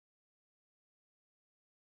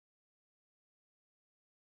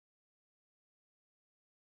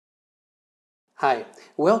Hi,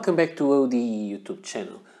 welcome back to ODE YouTube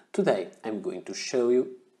channel. Today I'm going to show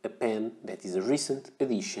you a pen that is a recent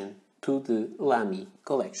addition to the Lamy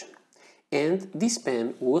collection. And this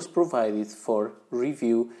pen was provided for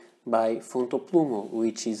review by Fontoplumo,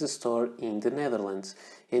 which is a store in the Netherlands.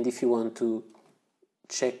 And if you want to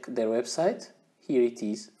check their website, here it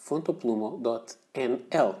is,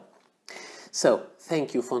 fontoplumo.nl. So,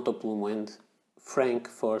 thank you Fontoplumo and Frank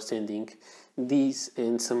for sending these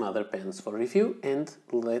and some other pens for review, and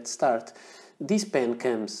let's start. This pen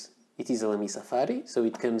comes, it is a Lamy Safari, so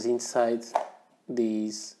it comes inside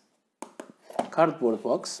this cardboard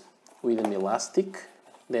box with an elastic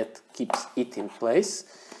that keeps it in place.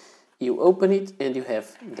 You open it and you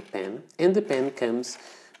have the pen, and the pen comes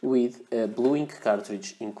with a blue ink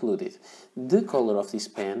cartridge included. The color of this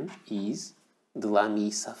pen is the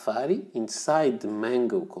Lamy Safari inside the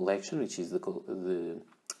Mango collection, which is the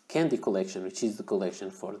Candy collection, which is the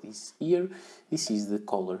collection for this year. This is the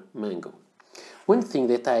color Mango. One thing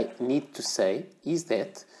that I need to say is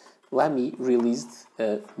that Lamy released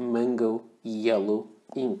a Mango yellow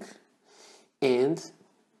ink, and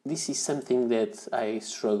this is something that I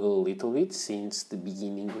struggle a little bit since the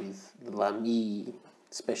beginning with the Lamy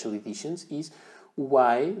special editions, is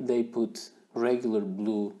why they put regular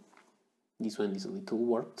blue. This one is a little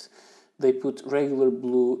warped. They put regular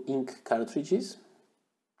blue ink cartridges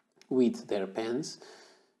with their pens.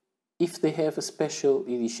 If they have a special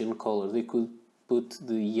edition color, they could put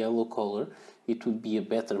the yellow color. It would be a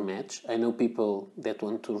better match. I know people that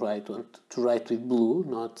want to write with blue,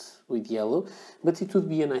 not with yellow, but it would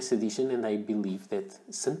be a nice addition, and I believe that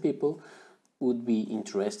some people would be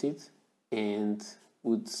interested and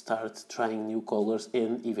would start trying new colors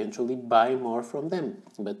and eventually buy more from them.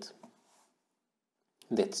 But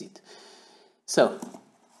that's it. So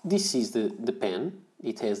this is the pen.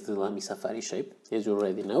 It has the Lamy Safari shape, as you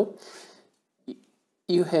already know.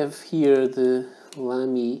 You have here the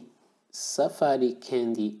Lamy Safari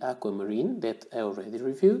Candy Aquamarine that I already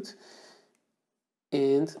reviewed,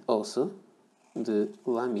 and also the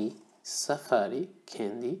Lamy Safari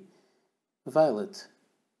Candy Violet.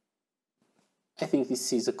 I think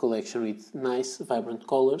this is a collection with nice, vibrant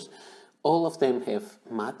colors. All of them have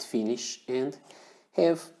matte finish and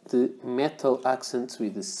have the metal accents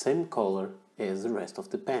with the same color as the rest of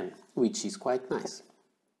the pen, which is quite nice.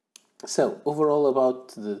 So, overall about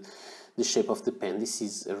the shape of the pen, this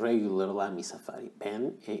is a regular Lamy Safari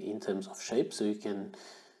pen in terms of shape, so you can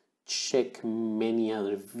check many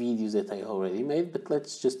other videos that I already made, but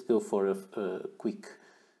let's just go for a quick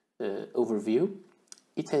overview.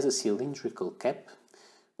 It has a cylindrical cap,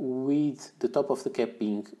 with the top of the cap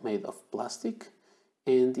being made of plastic,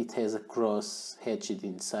 and it has a cross hatched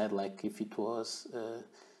inside like if it was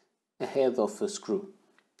a head of a screw.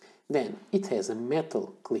 Then it has a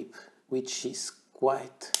metal clip which is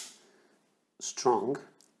quite strong,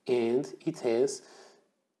 and it has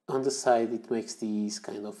on the side, it makes this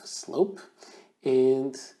kind of slope,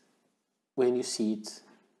 and when you see it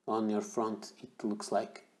on your front it looks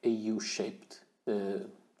like a U-shaped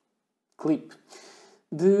clip.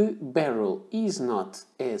 The barrel is not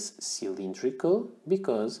as cylindrical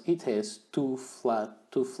because it has two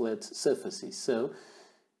flat surfaces, so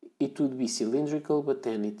it would be cylindrical, but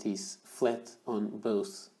then it is flat on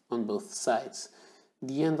both sides.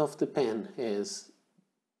 The end of the pen has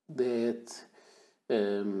that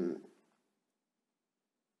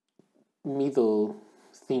middle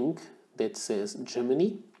thing that says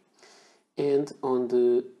Germany, and on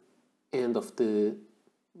the end of the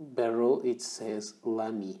barrel it says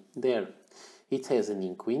Lamy there. It has an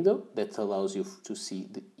ink window that allows you to see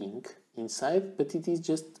the ink inside, but it is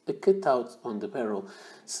just a cutout on the barrel,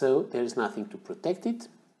 so there is nothing to protect it,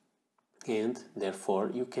 and therefore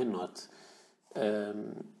you cannot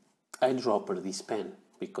eyedropper this pen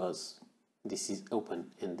because this is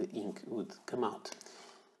open and the ink would come out.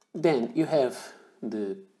 Then you have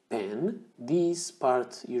the pen. This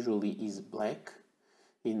part usually is black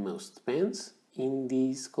in most pens. In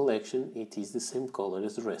this collection it is the same color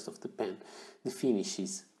as the rest of the pen. The finish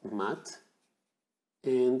is matte,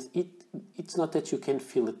 and it's not that you can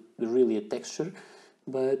feel it, really a texture,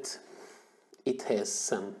 but it has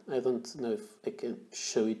some. I don't know if I can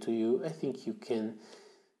show it to you. I think you can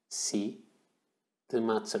see the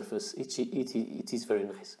matte surface. It is very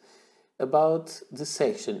nice. About the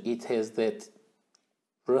section, it has that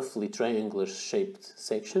roughly triangular shaped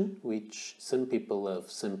section, which some people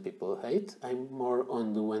love, some people hate. I'm more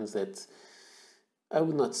on the ones that I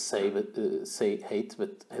would not say hate,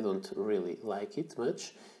 but I don't really like it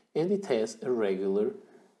much. And it has a regular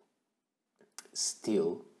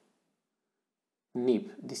steel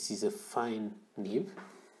nib. This is a fine nib,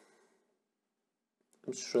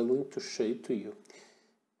 I'm struggling to show it to you.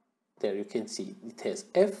 There you can see it has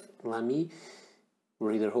F, Lamy,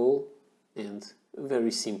 reader hole, and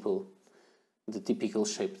very simple, the typical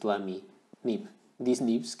shaped Lamy nib. These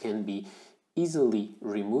nibs can be easily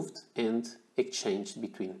removed and exchanged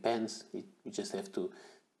between pens. You just have to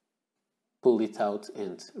pull it out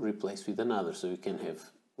and replace with another, so you can have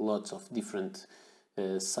lots of different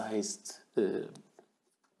sized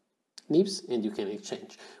nibs and you can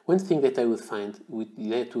exchange. One thing that I would find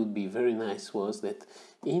that would be very nice was that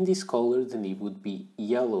in this color the nib would be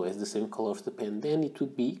yellow as the same color of the pen, then it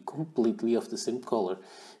would be completely of the same color.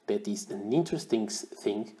 That is an interesting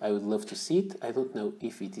thing. I would love to see it. I don't know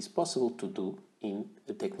if it is possible to do in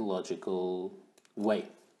a technological way.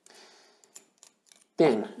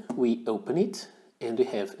 Then we open it and we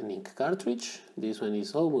have an ink cartridge. This one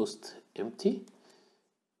is almost empty.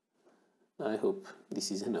 I hope this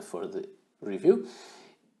is enough for the review.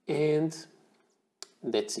 And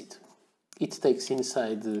that's it. It takes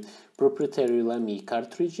inside the proprietary Lamy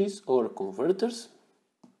cartridges or converters,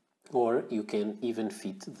 or you can even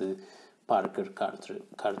fit the Parker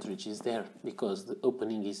cartridges there, because the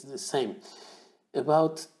opening is the same.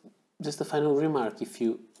 About just a final remark, if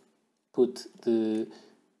you put the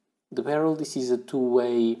barrel, this is a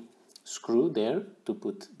two-way screw there to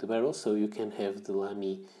put the barrel, so you can have the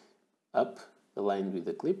Lamy up aligned with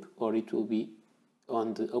the clip, or it will be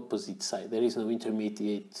on the opposite side. There is no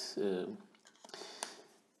intermediate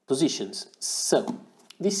positions. So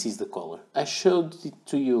this is the color. I showed it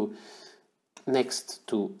to you next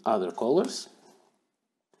to other colors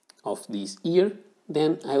of this here.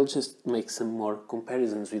 Then I'll just make some more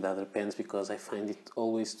comparisons with other pens because I find it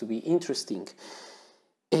always to be interesting.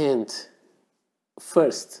 And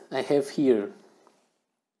first I have here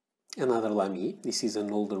another Lamy. This is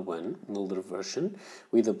an older one, an older version,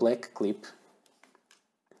 with a black clip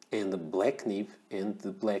and a black nib and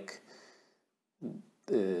the black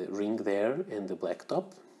ring there and the black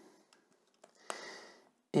top.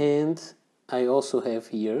 And I also have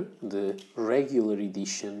here the regular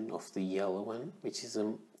edition of the yellow one, which is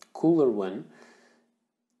a cooler one.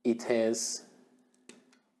 It has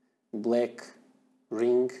black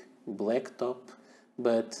ring, black top,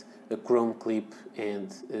 but a chrome clip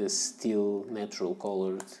and a steel natural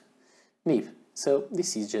colored nib. So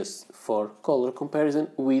this is just for color comparison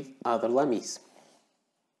with other Lamys.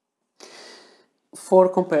 For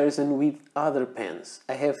comparison with other pens,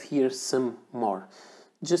 I have here some more,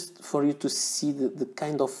 just for you to see the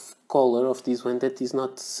kind of color of this one that is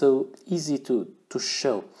not so easy to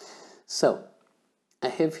show. So I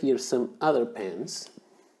have here some other pens.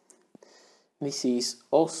 This is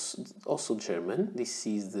also German. This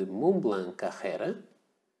is the Montblanc Carrera,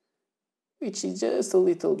 which is just a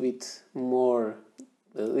little bit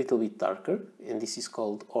darker, and this is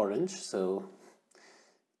called orange, so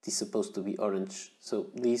it is supposed to be orange. So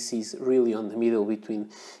this is really on the middle between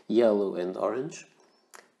yellow and orange.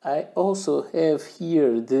 I also have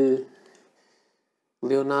here the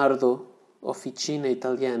Leonardo Officina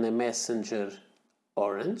Italiana Messenger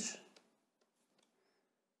orange.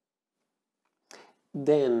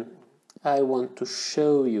 Then I want to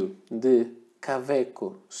show you the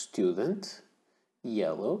Kaweco Student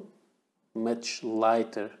yellow, much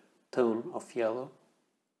lighter tone of yellow.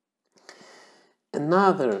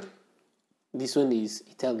 Another, this one is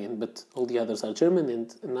Italian, but all the others are German,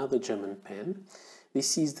 and another German pen.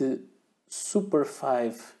 This is the Super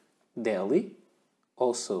 5 Deli.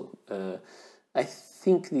 Also, I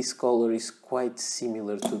think this color is quite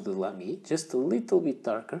similar to the Lamy, just a little bit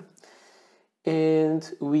darker. And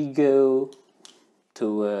we go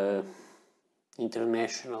to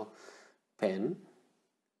international pen.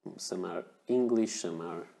 Some are English, some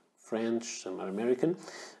are French, some are American.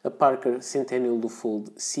 A Parker Centennial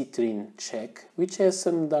Dufold Citrine Check, which has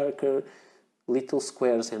some darker little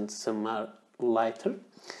squares and some are lighter.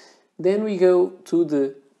 Then we go to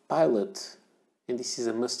the Pilot, and this is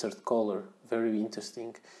a mustard color, very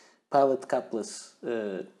interesting. Pilot Capless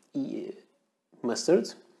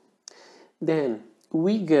mustard. Then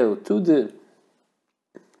we go to the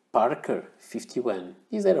Parker 51.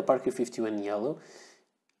 Is there a Parker 51 yellow?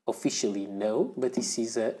 Officially no, but this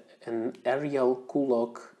is an Arial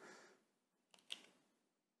Kulok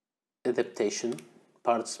adaptation,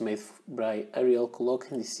 parts made by Arial Kulok,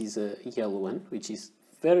 and this is a yellow one, which is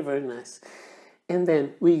very, very nice. And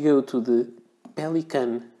then we go to the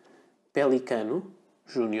Pelicano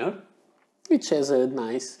Junior, which has a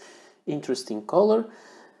nice, interesting color.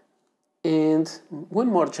 And one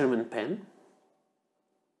more German pen,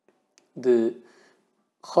 the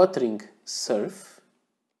Rotring Surf,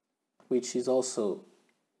 which is also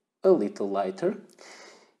a little lighter.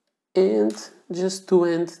 And just to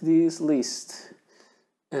end this list,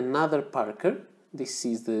 another Parker. This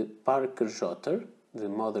is the Parker Jotter, the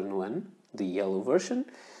modern one, the yellow version,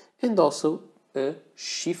 and also a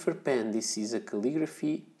Schiffer pen. This is a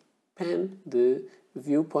calligraphy pen, the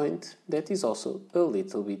Viewpoint, that is also a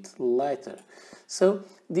little bit lighter. So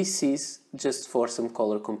this is just for some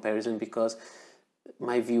color comparison, because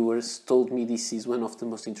my viewers told me this is one of the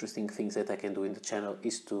most interesting things that I can do in the channel,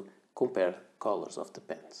 is to compare colors of the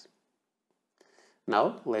pens.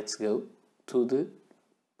 Now let's go to the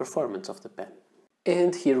performance of the pen.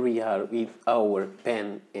 And here we are with our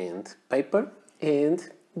pen and paper, and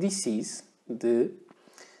this is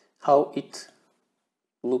how it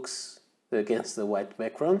looks against the white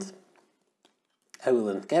background. I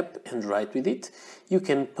will uncap and write with it. You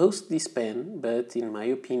can post this pen, but in my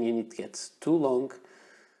opinion it gets too long.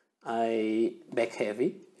 Back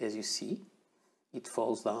heavy, as you see. It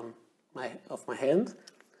falls down off my hand,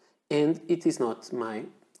 and it is not my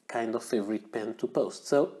kind of favorite pen to post,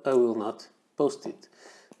 so I will not post it.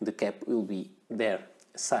 The cap will be there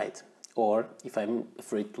aside, or if I'm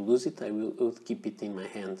afraid to lose it, I will keep it in my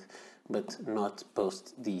hand, but not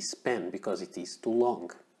post this pen because it is too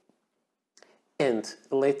long. And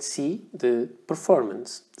let's see the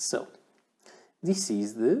performance. So this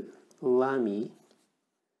is the Lamy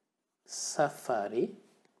Safari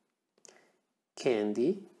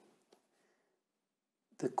Candy.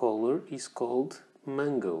 The color is called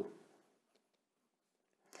Mango.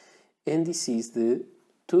 And this is the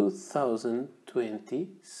 2020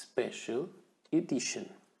 special edition.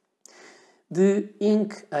 The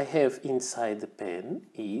ink I have inside the pen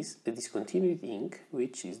is a discontinued ink,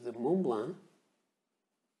 which is the Montblanc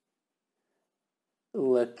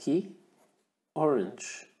Lucky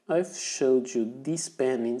Orange. I've showed you this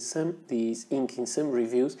pen this ink in some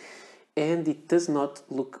reviews, and it does not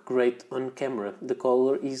look great on camera. The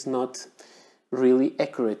color is not really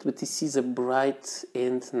accurate, but this is a bright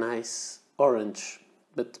and nice orange,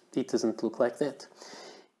 but it doesn't look like that.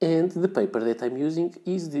 And the paper that I'm using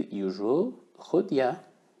is the usual Rhodia,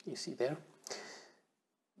 you see there,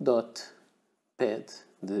 dot pad,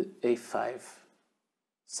 the A5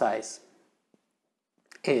 size.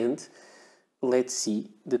 And let's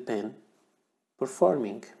see the pen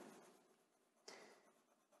performing.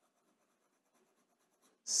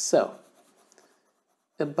 So,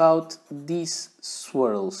 about these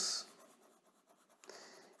swirls,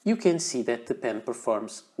 you can see that the pen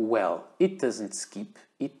performs well. It doesn't skip,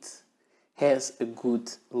 it has a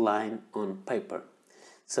good line on paper.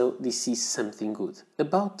 So this is something good.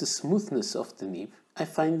 About the smoothness of the nib, I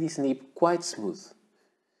find this nib quite smooth,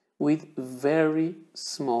 with very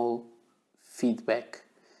small feedback.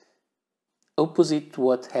 Opposite to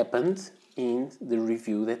what happened in the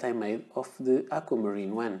review that I made of the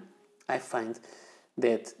aquamarine one. I find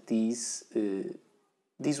that this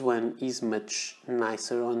one is much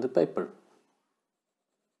nicer on the paper.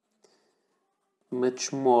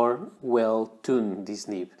 Much more well tuned, this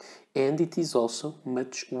nib. And it is also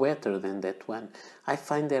much wetter than that one. I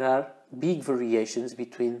find there are big variations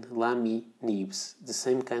between Lamy nibs, the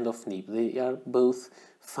same kind of nib. They are both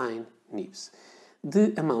fine nibs.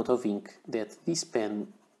 The amount of ink that this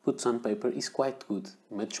pen puts on paper is quite good,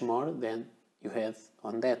 much more than you have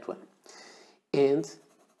on that one. And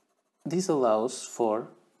this allows for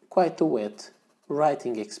quite a wet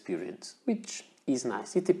writing experience, which is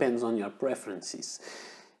nice. It depends on your preferences.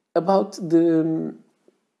 About the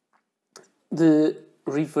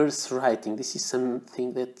reverse writing, this is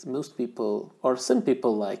something that most people, or some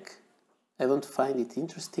people, like. I don't find it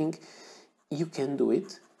interesting. You can do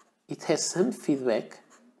it. It has some feedback,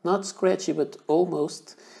 not scratchy, but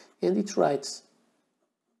almost, and it writes.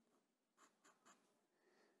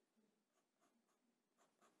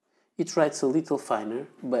 It writes a little finer,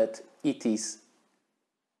 but it is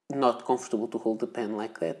not comfortable to hold the pen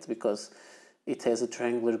like that, because it has a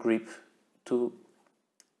triangular grip to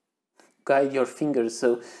guide your fingers,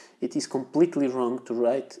 so it is completely wrong to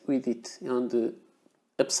write with it on the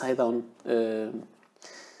upside down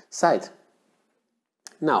side.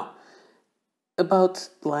 Now, about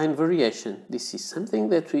line variation, this is something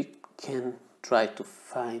that we can try to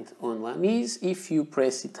find on Lamy's. If you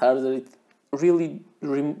press it harder, it really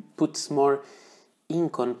puts more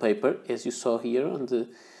ink on paper, as you saw here on the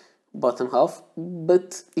bottom half,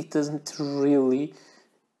 but it doesn't really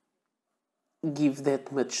give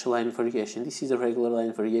that much line variation. This is a regular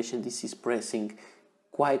line variation. This is pressing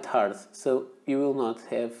quite hard, so you will not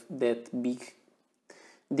have that big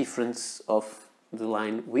difference of the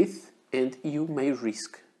line width, and you may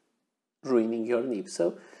risk ruining your nib,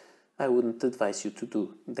 so I wouldn't advise you to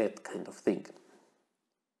do that kind of thing.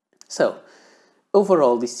 So,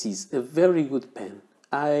 overall, this is a very good pen.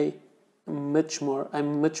 I'm much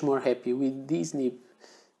more happy with this nib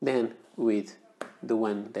than with the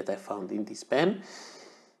one that I found in this pen.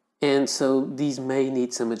 And so these may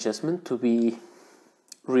need some adjustment to be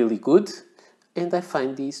really good. And I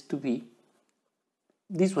find this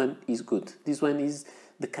one is good. This one is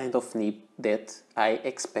the kind of nib that I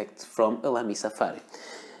expect from a Lamy Safari.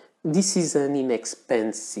 This is an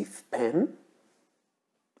inexpensive pen,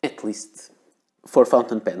 at least for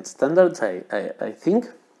fountain pen standards, I think.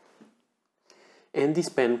 And this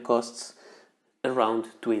pen costs around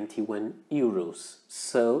 21 euros.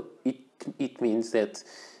 So it means that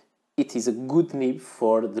it is a good nib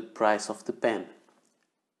for the price of the pen.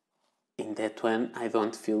 In that one, I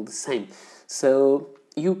don't feel the same. So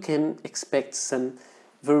you can expect some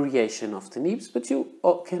variation of the nibs, but you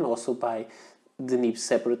can also buy the nibs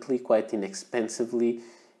separately, quite inexpensively.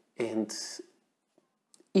 And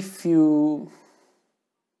if you...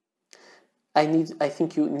 I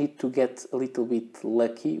think you need to get a little bit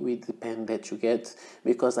lucky with the pen that you get,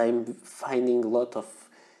 because I'm finding a lot of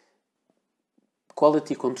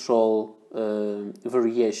quality control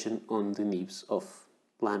variation on the nibs of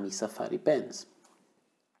Lamy Safari pens.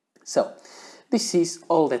 So, this is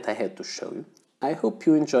all that I had to show you. I hope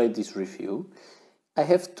you enjoyed this review. I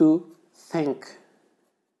have to thank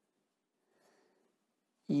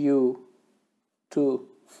you to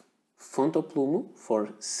Fontoplumo for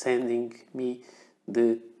sending me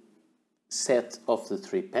the set of the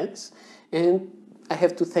 3 pens, and I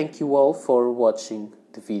have to thank you all for watching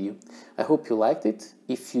the video. I hope you liked it.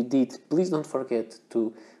 If you did, please don't forget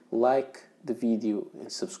to like the video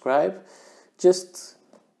and subscribe. Just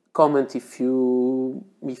comment if you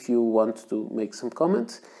want to make some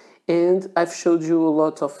comments. And I've showed you a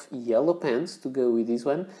lot of yellow pens to go with this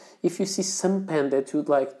one. If you see some pen that you'd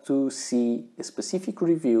like to see a specific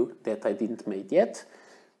review that I didn't make yet,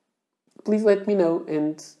 please let me know,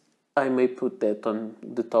 and I may put that on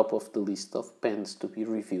the top of the list of pens to be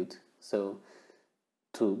reviewed, so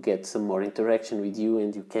to get some more interaction with you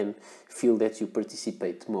and you can feel that you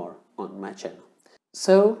participate more on my channel.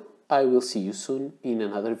 So I will see you soon in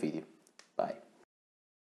another video. Bye.